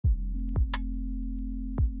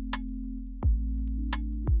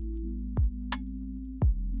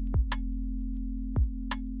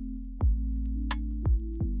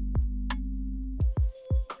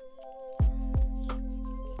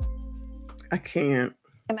I can't.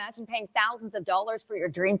 Imagine paying thousands of dollars for your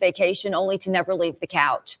dream vacation only to never leave the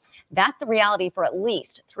couch. That's the reality for at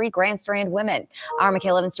least 3 Grand Strand women. Our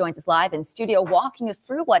Michaela Evans joins us live in studio walking us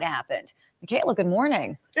through what happened. Michaela, good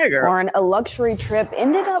morning. Hey, girl. Lauren, a luxury trip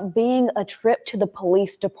ended up being a trip to the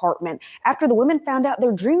police department after the women found out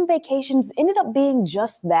their dream vacations ended up being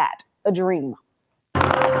just that, a dream.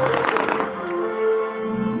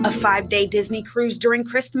 A 5-day Disney cruise during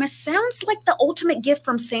Christmas sounds like the ultimate gift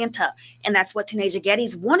from Santa, and that's what Tanisha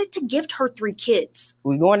Geddes wanted to gift her 3 kids.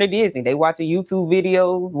 We going to Disney. They watching YouTube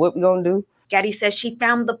videos. What we gonna do? Geddes says she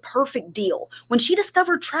found the perfect deal when she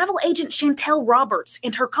discovered travel agent Chantel Roberts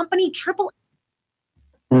and her company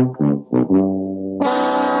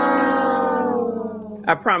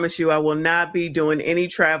I promise you, I will not be doing any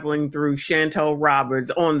traveling through Chantel Roberts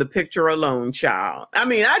on the picture alone, child. I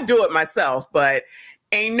mean, I do it myself, but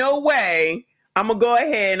ain't no way I'm going to go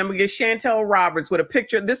ahead and I'm going to get Chantel Roberts with a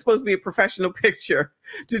picture. This is supposed to be a professional picture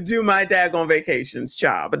to do my daggone vacations,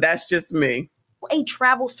 child. But that's just me.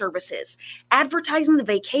 Travel services, advertising the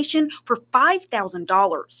vacation for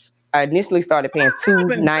 $5,000. I initially started paying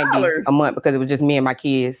 $290 a month because it was just me and my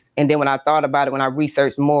kids. And then when I thought about it, when I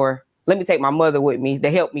researched more, let me take my mother with me to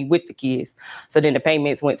help me with the kids. So then the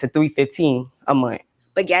payments went to $315 a month.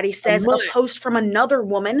 But Geddes says a post from another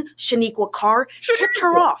woman, Shaniqua Carr, tipped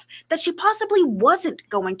her off that she possibly wasn't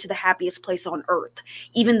going to the happiest place on earth,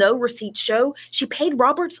 even though receipts show she paid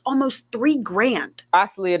Roberts almost $3 grand. I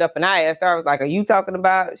slid up and I asked her, I was like, are you talking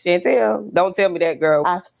about Chantel? Don't tell me that, girl.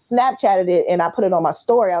 I Snapchatted it and I put it on my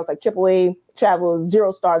story. I was like, AAA travel,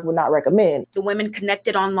 0 stars, would not recommend. The women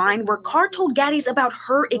connected online where Carr told Geddes about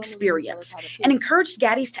her experience and encouraged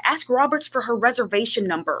Geddes to ask Roberts for her reservation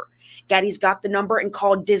number. Geddes got the number and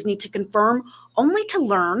called Disney to confirm, only to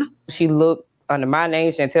learn. She looked under my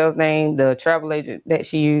name, Chantel's name, the travel agent that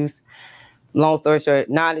she used. Long story short,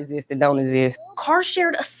 non-existent, don't exist. Carr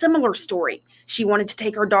shared a similar story. She wanted to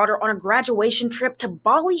take her daughter on a graduation trip to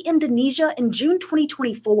Bali, Indonesia in June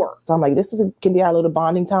 2024. So I'm like, can be our little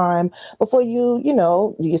bonding time before your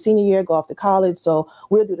senior year, go off to college. So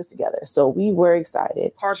we'll do this together. So we were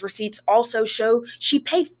excited. Carr's receipts also show she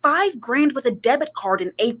paid $5 grand with a debit card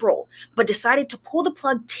in April, but decided to pull the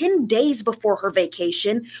plug 10 days before her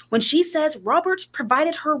vacation when she says Roberts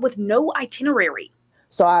provided her with no itinerary.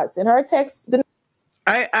 So I sent her a text.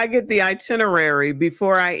 I get the itinerary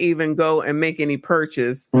before I even go and make any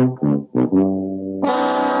purchase. But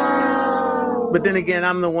then again,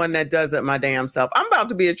 I'm the one that does it my damn self. I'm about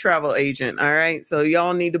to be a travel agent, all right? So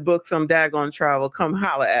y'all need to book some daggone travel. Come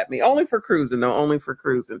holler at me. Only for cruising, though. Only for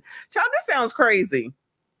cruising. Child, this sounds crazy.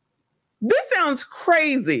 This sounds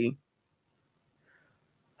crazy.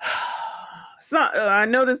 I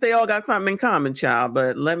noticed they all got something in common, child,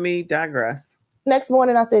 but let me digress. Next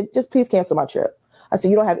morning, I said, just please cancel my trip. I said,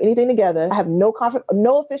 you don't have anything together. I have no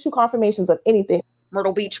official confirmations of anything.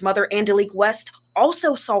 Myrtle Beach mother Angelique West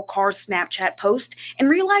also saw Carr's Snapchat post and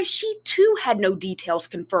realized she too had no details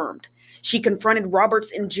confirmed. She confronted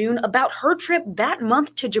Roberts in June about her trip that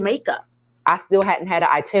month to Jamaica. I still hadn't had an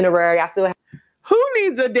itinerary. Who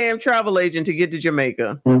needs a damn travel agent to get to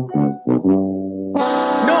Jamaica?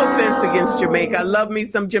 No offense against Jamaica. I love me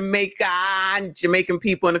some Jamaica and Jamaican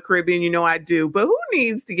people in the Caribbean. You know I do. But who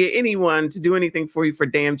needs to get anyone to do anything for you for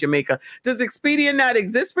damn Jamaica? Does Expedia not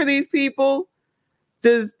exist for these people?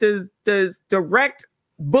 Does direct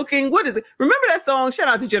booking? What is it? Remember that song? Shout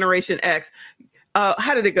out to Generation X.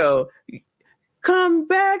 How did it go? Come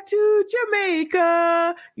back to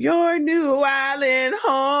Jamaica, your new island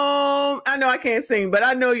home. I know I can't sing, but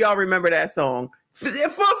I know y'all remember that song. For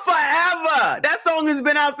forever. That song has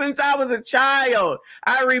been out since I was a child.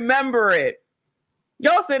 I remember it.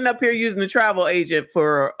 Y'all sitting up here using a travel agent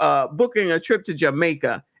for booking a trip to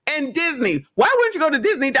Jamaica. And Disney. Why wouldn't you go to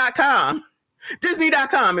Disney.com?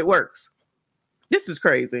 Disney.com, it works. This is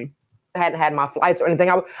crazy. I hadn't had my flights or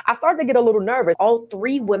anything. I started to get a little nervous. All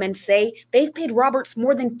 3 women say they've paid Roberts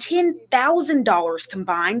more than $10,000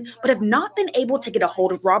 combined, but have not been able to get a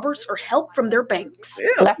hold of Roberts or help from their banks.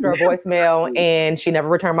 I left her a voicemail and she never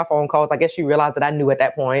returned my phone calls. I guess she realized that I knew at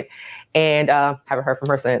that point, and haven't heard from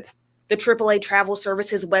her since. The AAA Travel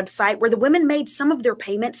Services website where the women made some of their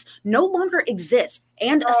payments no longer exists.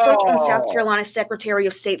 And a search on South Carolina Secretary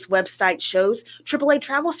of State's website shows AAA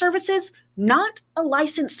Travel Services, not a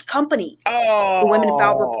licensed company. The women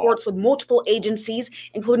filed reports with multiple agencies,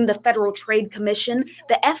 including the Federal Trade Commission,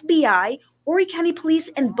 the FBI, Horry County Police,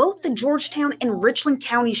 and both the Georgetown and Richland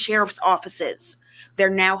County Sheriff's offices. They're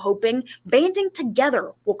now hoping banding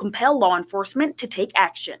together will compel law enforcement to take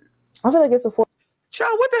action. I feel like it's a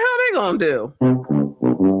Child, what the hell they gonna do?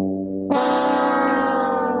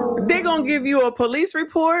 They gonna give you a police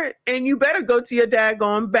report, and you better go to your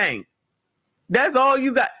daggone bank. That's all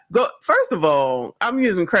you got. Go. First of all, I'm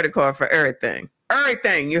using credit card for everything.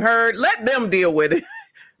 Everything, you heard? Let them deal with it.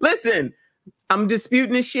 Listen, I'm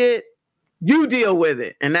disputing this shit. You deal with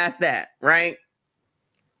it. And that's that, right?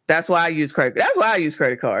 That's why I use credit. That's why I use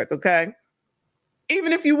credit cards, okay?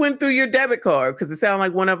 Even if you went through your debit card, because it sounded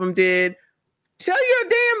like one of them did, tell your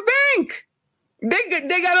damn bank.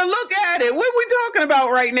 They got to look at it. What are we talking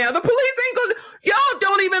about right now? The police ain't going to, y'all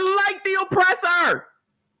don't even like the oppressor.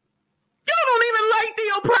 Y'all don't even like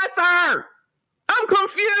the oppressor. I'm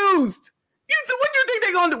confused. What do you think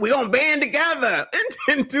they're going to do? We're going to band together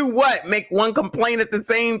and do what? Make one complaint at the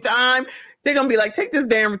same time? They're going to be like, take this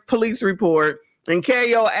damn police report and carry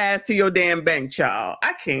your ass to your damn bank, child.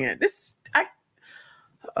 I can't.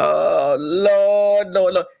 Oh, Lord.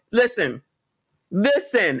 Listen,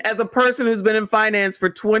 as a person who's been in finance for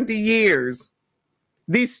 20 years,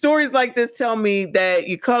 these stories like this tell me that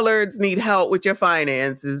you coloreds need help with your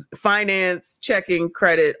finances, finance, checking,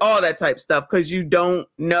 credit, all that type of stuff, because you don't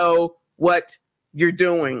know what you're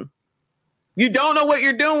doing. You don't know what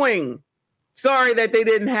you're doing. Sorry that they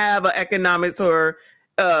didn't have an economics or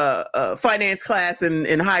finance class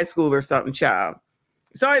in high school or something, child.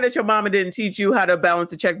 Sorry that your mama didn't teach you how to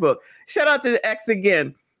balance a checkbook. Shout out to X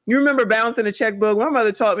again. You remember balancing a checkbook? My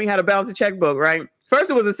mother taught me how to balance a checkbook, right? First,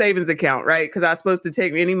 it was a savings account, right? Because I was supposed to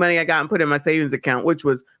take any money I got and put in my savings account, which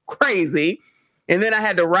was crazy. And then I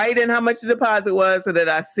had to write in how much the deposit was so that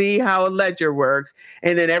I see how a ledger works.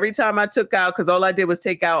 And then every time I took out, because all I did was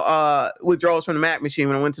take out withdrawals from the Mac machine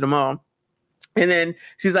when I went to the mall. And then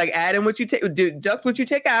she's like, add in what you take, deduct what you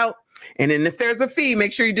take out. And then if there's a fee,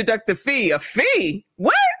 make sure you deduct the fee. A fee?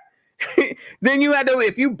 What? Then you had to,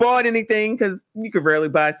 if you bought anything, because you could rarely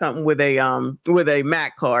buy something with a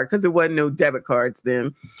Mac card because there wasn't no debit cards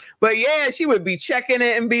then. But yeah, she would be checking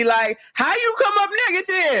it and be like, how you come up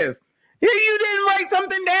negative? You didn't write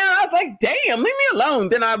something down. I was like, damn, leave me alone.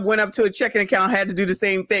 Then I went up to a checking account, had to do the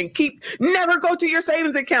same thing. Never go to your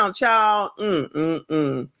savings account, child.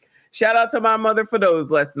 Shout out to my mother for those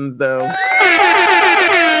lessons, though.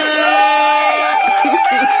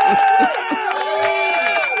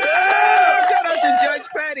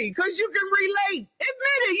 Because you can relate.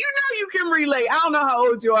 Admit it. You know you can relate. I don't know how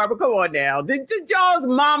old you are, but come on now. Did y'all's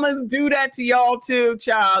mamas do that to y'all too,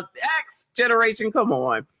 child? X generation, come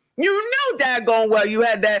on. You know daggone well you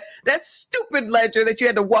had that stupid ledger that you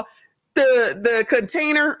had to walk the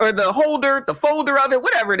container or the holder, the folder of it,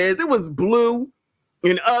 whatever it is. It was blue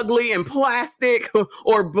and ugly and plastic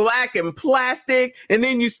or black and plastic. And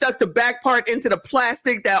then you stuck the back part into the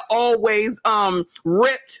plastic that always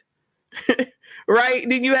ripped. Right?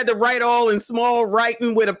 Then you had to write all in small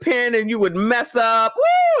writing with a pen and you would mess up.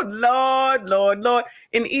 Woo! Lord.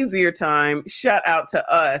 In easier time, shout out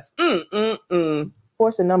to us.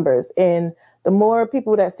 Force in numbers. And the more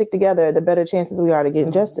people that stick together, the better chances we are to get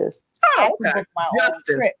justice. I can book my own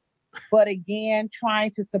trips. But again,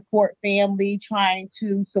 trying to support family, trying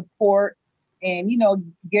to support and,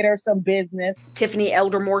 get her some business. Tiffany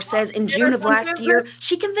Eldermore says in June of last year,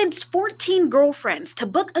 she convinced 14 girlfriends to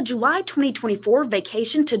book a July 2024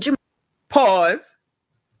 vacation to Jamaica. Pause.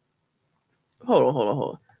 Hold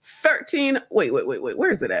on. 13. Wait.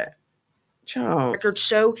 Where is it at? Child. Records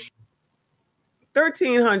show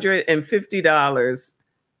 $1,350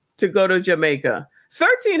 to go to Jamaica.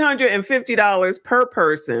 $1,350 per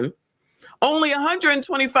person. Only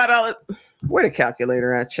 $125. Where the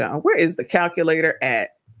calculator at, child? Where is the calculator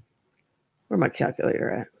at? Where my calculator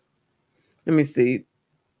at? Let me see.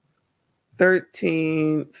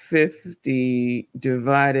 1,350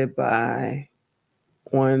 divided by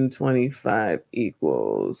 125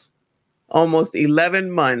 equals almost 11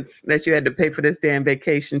 months that you had to pay for this damn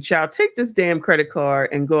vacation. Child, take this damn credit card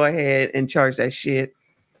and go ahead and charge that shit.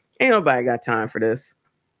 Ain't nobody got time for this.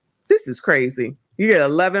 This is crazy. You get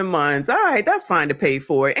 11 months. All right, that's fine to pay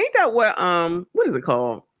for it. Ain't that what is it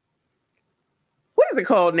called? What is it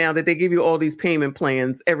called now that they give you all these payment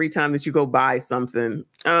plans every time that you go buy something?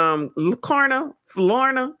 Klarna,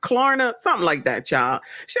 something like that, child.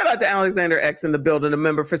 Shout out to Alexander X in the building, a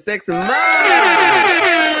member for 6 months.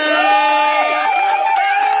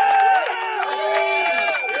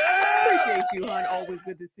 You, hon. Always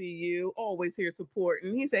good to see you. Always here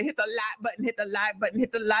supporting. He said, hit the like button, hit the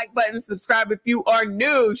like button, subscribe if you are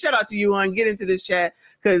new. Shout out to you, hon. Get into this chat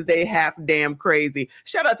because they half damn crazy.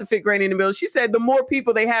 Shout out to Fit Granny in the middle. She said the more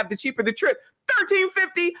people they have, the cheaper the trip.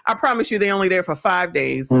 $1,350. I promise you they only there for 5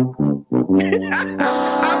 days. I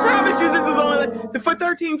promise you this is only for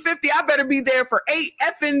 $1,350. I better be there for 8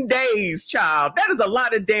 effing days, child. That is a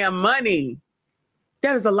lot of damn money.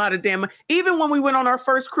 That is a lot of damn. Even when we went on our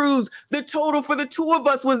first cruise, the total for the two of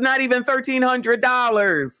us was not even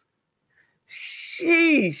 $1,300.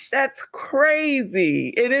 Sheesh, that's crazy.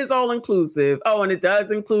 It is all inclusive. Oh, and it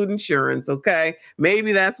does include insurance. Okay.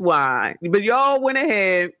 Maybe that's why. But y'all went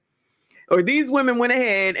ahead, or these women went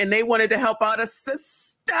ahead and they wanted to help out a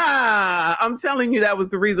sister. I'm telling you, that was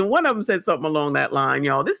the reason. One of them said something along that line,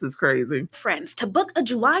 y'all. This is crazy. Friends to book a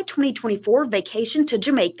July 2024 vacation to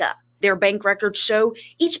Jamaica. Their bank records show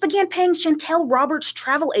each began paying Chantel Roberts'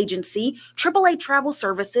 travel agency, AAA Travel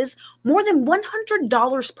Services, more than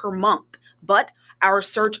 $100 per month. But our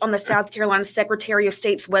search on the South Carolina Secretary of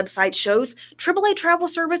State's website shows AAA Travel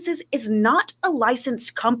Services is not a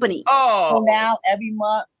licensed company. So now every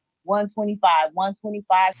month,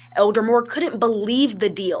 125. Elder Moore couldn't believe the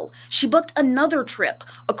deal. She booked another trip,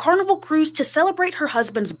 a Carnival cruise to celebrate her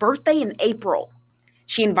husband's birthday in April.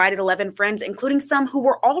 She invited 11 friends, including some who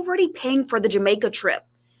were already paying for the Jamaica trip.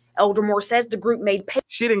 Elder Moore says the group made pay.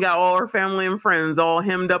 She done got all her family and friends all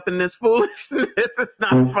hemmed up in this foolishness. It's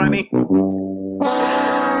not funny.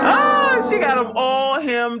 Oh, she got them all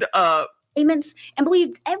hemmed up. Payments and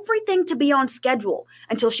believed everything to be on schedule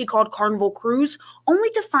until she called Carnival Cruise, only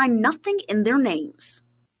to find nothing in their names.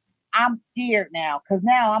 I'm scared now because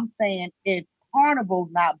now I'm saying if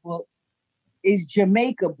Carnival's not booked, is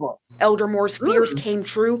Jamaica booked? Elder Moore's fears came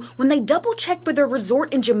true when they double-checked with their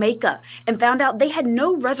resort in Jamaica and found out they had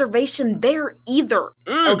no reservation there either.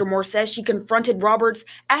 Elder Moore says she confronted Roberts,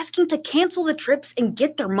 asking to cancel the trips and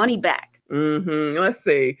get their money back. Let's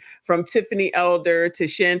see. From Tiffany Elder to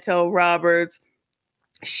Chantel Roberts.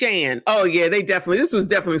 Shan. Oh, yeah, this was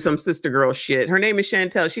definitely some sister girl shit. Her name is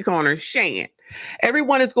Chantel. She calling her Shan.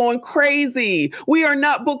 Everyone is going crazy. We are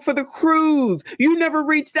not booked for the cruise. You never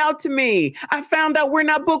reached out to me. I found out we're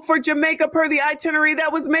not booked for Jamaica per the itinerary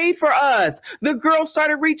that was made for us. The girl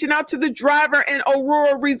started reaching out to the driver in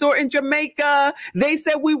Aurora Resort in Jamaica. They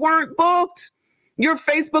said we weren't booked. Your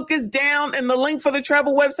Facebook is down and the link for the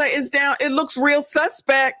travel website is down. It looks real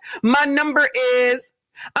suspect. My number is...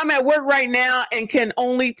 I'm at work right now and can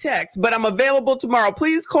only text, but I'm available tomorrow.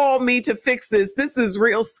 Please call me to fix this. This is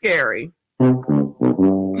real scary. I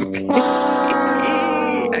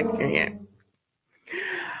can't.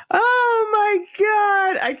 Oh my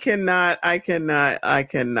God. I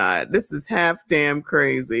cannot. This is half damn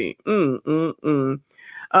crazy.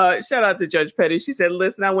 Shout out to Judge Petty. She said,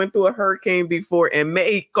 listen, I went through a hurricane before in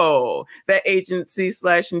Mexico. That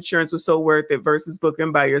agency/insurance was so worth it versus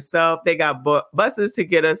booking by yourself. They got buses to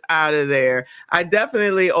get us out of there. I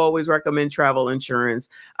definitely always recommend travel insurance.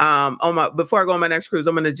 Before I go on my next cruise,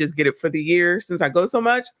 I'm going to just get it for the year since I go so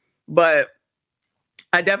much. But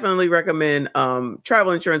I definitely recommend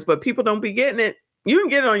travel insurance, but people don't be getting it. You can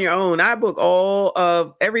get it on your own. I book all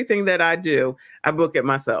of everything that I do. I book it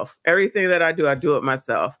myself. Everything that I do it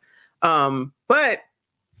myself. But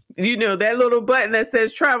you know, that little button that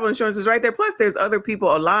says travel insurance is right there. Plus there's other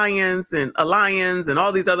people, Alliance and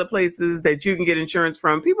all these other places that you can get insurance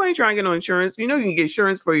from. People ain't trying to get no insurance. You know, you can get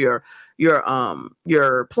insurance for your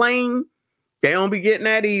plane. They don't be getting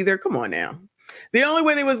that either. Come on now. The only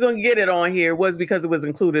way they was going to get it on here was because it was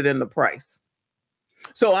included in the price.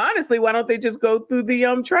 So honestly, why don't they just go through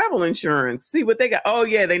the travel insurance? See what they got. Oh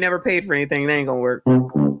yeah, they never paid for anything. They ain't gonna work.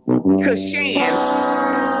 Cause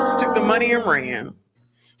Shan took the money and ran.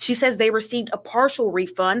 She says they received a partial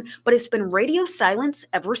refund, but it's been radio silence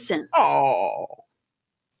ever since. Oh,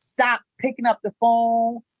 stop picking up the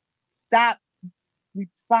phone. Stop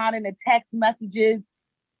responding to text messages.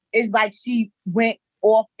 It's like she went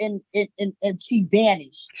off and she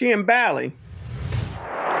vanished. She in Bali.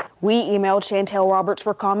 We emailed Chantel Roberts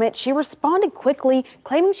for comment. She responded quickly,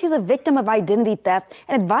 claiming she's a victim of identity theft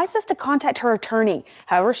and advised us to contact her attorney.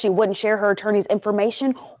 However, she wouldn't share her attorney's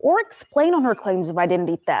information or explain on her claims of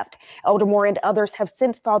identity theft. Elder Moore and others have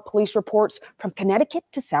since filed police reports from Connecticut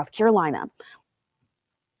to South Carolina.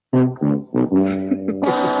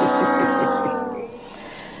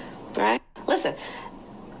 Right? Listen,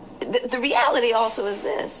 the reality also is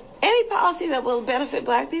this. Any policy that will benefit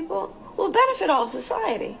Black people will benefit all of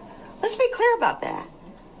society. Let's be clear about that.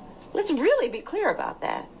 Let's really be clear about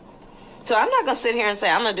that. So I'm not going to sit here and say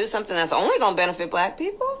I'm going to do something that's only going to benefit Black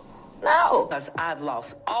people. No. Because I've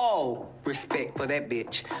lost all respect for that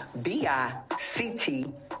bitch.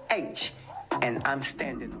 BICTH. And I'm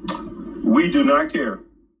standing. We do not care